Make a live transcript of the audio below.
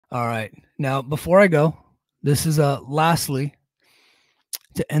All right. Now, before I go, this is lastly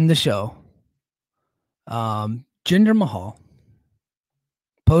to end the show. Jinder Mahal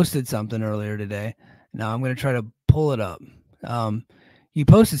posted something earlier today. Now I'm going to try to pull it up. He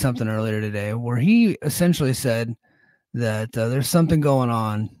posted something earlier today where he essentially said that there's something going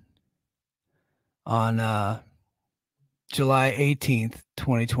on July 18th,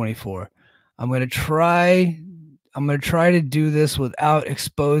 2024. I'm going to try to do this without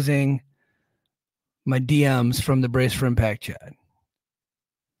exposing my DMs from the Brace for Impact chat.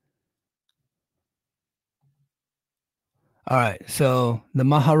 All right, so the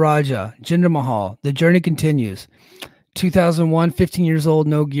Maharaja, Jinder Mahal, the journey continues. 2001, 15 years old,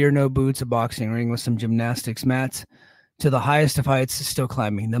 no gear, no boots, a boxing ring with some gymnastics mats, to the highest of heights, still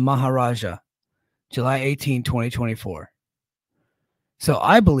climbing. The Maharaja, July 18, 2024. So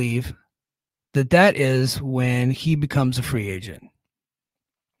I believe that is when he becomes a free agent.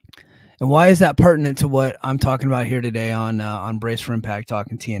 And why is that pertinent to what I'm talking about here today on Brace for Impact,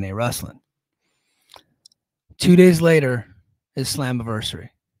 talking TNA Wrestling? 2 days later is Slammiversary.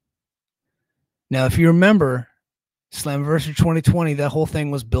 Now, if you remember, Slammiversary 2020, that whole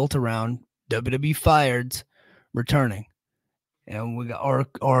thing was built around WWE Fired's returning, and we got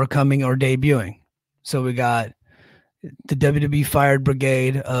or coming or debuting. So we got the WWE Fired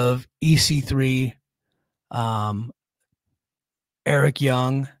Brigade of EC3, Eric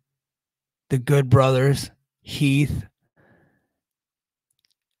Young, the Good Brothers, Heath.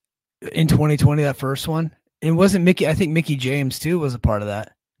 In 2020, that first one, it wasn't Mickey. I think Mickey James too was a part of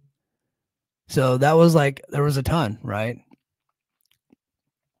that. So that was like, there was a ton, right?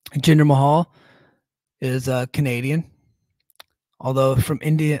 Jinder Mahal is Canadian, although from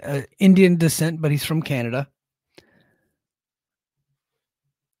Indian descent, but he's from Canada.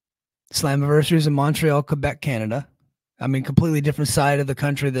 Slammiversary is in Montreal, Quebec, Canada. I mean, completely different side of the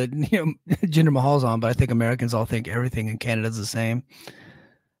country that Jinder Mahal's on, but I think Americans all think everything in Canada is the same.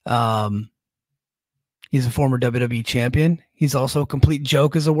 He's a former WWE champion. He's also a complete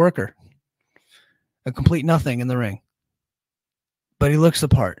joke as a worker, a complete nothing in the ring, but he looks the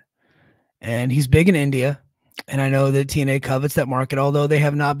part, and he's big in India. And I know that TNA covets that market, although they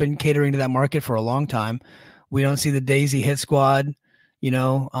have not been catering to that market for a long time. We don't see the Daisy Hit Squad,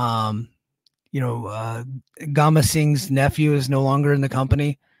 Gama Singh's nephew is no longer in the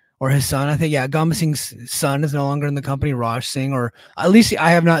company, or his son. I think, Gama Singh's son is no longer in the company, Raj Singh, or at least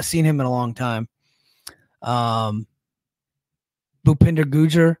I have not seen him in a long time. Bhupinder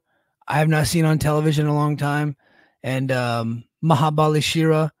Gujar, I have not seen on television in a long time. And Mahabali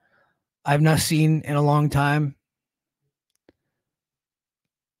Shira, I have not seen in a long time.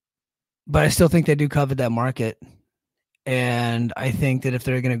 But I still think they do covet that market. And I think that if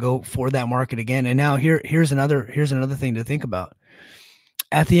they're going to go for that market again, and now here's another thing to think about.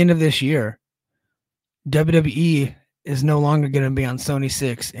 At the end of this year, WWE is no longer going to be on Sony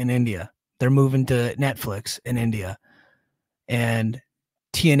 6 in India. They're moving to Netflix in India. And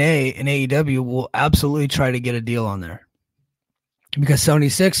TNA and AEW will absolutely try to get a deal on there. Because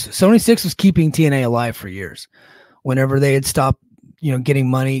Sony Six was keeping TNA alive for years. Whenever they had stopped, getting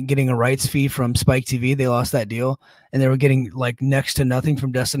money, getting a rights fee from Spike TV, they lost that deal, and they were getting like next to nothing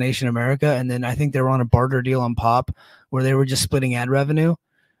from Destination America. And then I think they were on a barter deal on Pop, where they were just splitting ad revenue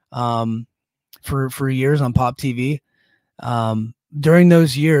for years on Pop TV. During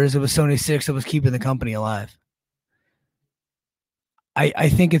those years, it was Sony Six that was keeping the company alive. I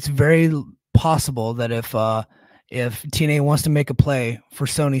think it's very possible that if TNA wants to make a play for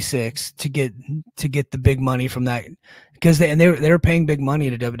Sony Six to get the big money from that, because they're paying big money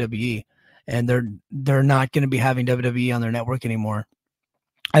to WWE, and they're not going to be having WWE on their network anymore.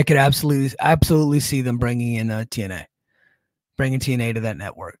 I could absolutely see them bringing in TNA to that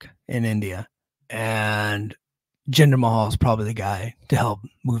network in India, and Jinder Mahal is probably the guy to help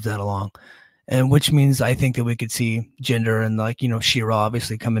move that along. And which means I think that we could see Jinder and Shira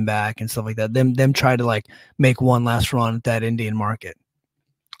obviously coming back and stuff like that. Them try to make one last run at that Indian market.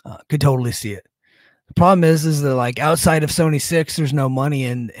 Could totally see it. The problem is that outside of Sony 6, there's no money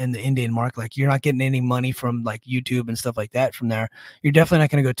in the Indian market. You're not getting any money from YouTube and stuff like that from there. You're definitely not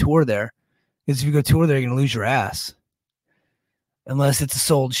going to go tour there, because if you go tour there, you're going to lose your ass. Unless it's a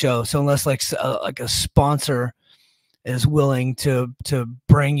sold show. So unless a sponsor is willing to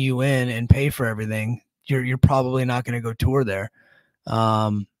bring you in and pay for everything, you're probably not going to go tour there.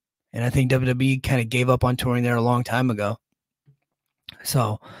 And I think WWE kind of gave up on touring there a long time ago.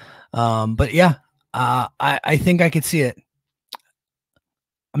 So, but yeah, I think I could see it.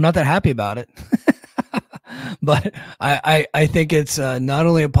 I'm not that happy about it, but I think it's not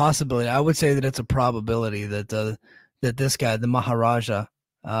only a possibility. I would say that it's a probability that this guy, the Maharaja,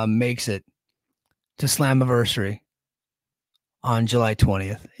 makes it to Slammiversary on July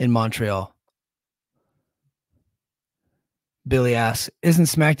 20th in Montreal. Billy asks, isn't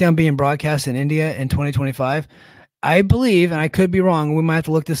SmackDown being broadcast in India in 2025? I believe, and I could be wrong. We might have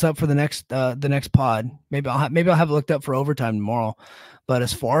to look this up for the next pod. Maybe I'll have it looked up for overtime tomorrow. But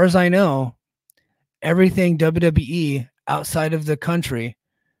as far as I know, everything WWE outside of the country,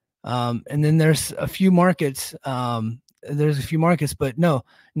 and then there's a few markets. But no,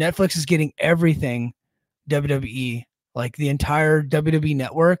 Netflix is getting everything WWE, like the entire WWE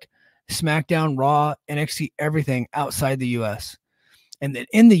network, SmackDown, Raw, NXT, everything outside the US. And then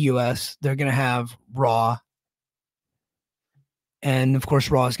in the US, they're going to have Raw. And of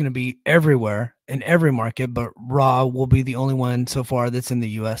course, Raw is going to be everywhere in every market, but Raw will be the only one so far that's in the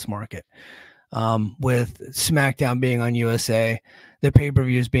US market. With SmackDown being on USA, the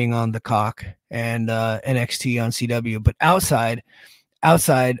pay-per-views being on the Cock, and NXT on CW. But outside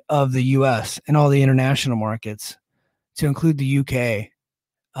of the US and all the international markets, to include the UK,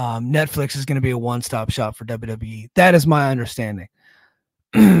 Netflix is going to be a one-stop shop for WWE. That is my understanding.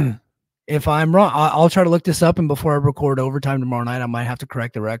 If I'm wrong, I'll try to look this up, and before I record overtime tomorrow night, I might have to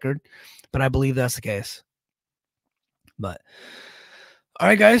correct the record, but I believe that's the case. But all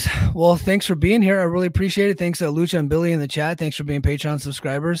right, guys. Well, thanks for being here. I really appreciate it. Thanks to Lucha and Billy in the chat. Thanks for being Patreon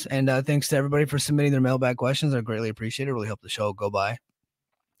subscribers, and thanks to everybody for submitting their mailbag questions. I greatly appreciate it. Really help the show go by.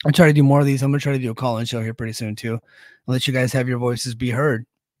 I'll try to do more of these. I'm going to try to do a call-in show here pretty soon, too. I'll let you guys have your voices be heard.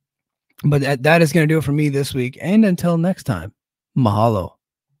 But that is going to do it for me this week. And until next time, mahalo.